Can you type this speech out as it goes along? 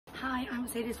Hi, I'm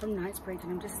Sadie from Knightsbridge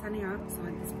and I'm just standing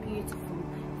outside this beautiful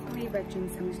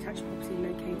 3-bedroom semi-detached property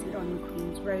located on the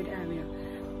Queen's Road area.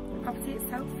 The property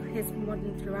itself is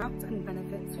modern throughout and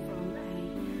benefits from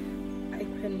an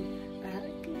open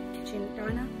kitchen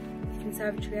diner,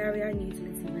 conservatory area and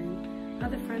utility room. At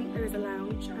the front there is a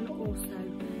lounge and also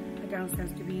a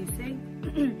downstairs WC.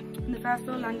 On the first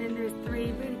floor landing there is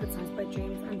 3 really good sized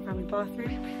bedrooms and family bathroom,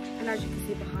 and as you can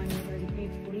see behind me there is a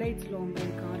beautiful laid lawn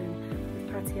bay garden,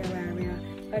 patio area,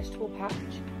 vegetable patch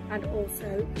and also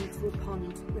a beautiful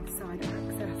pond with side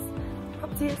access. The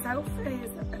property itself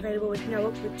is available with no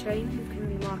upward chain and is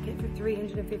currently on the market for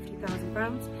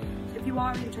 £350,000. So if you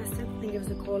are interested, then give us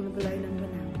a call on the below number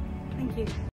now. Thank you.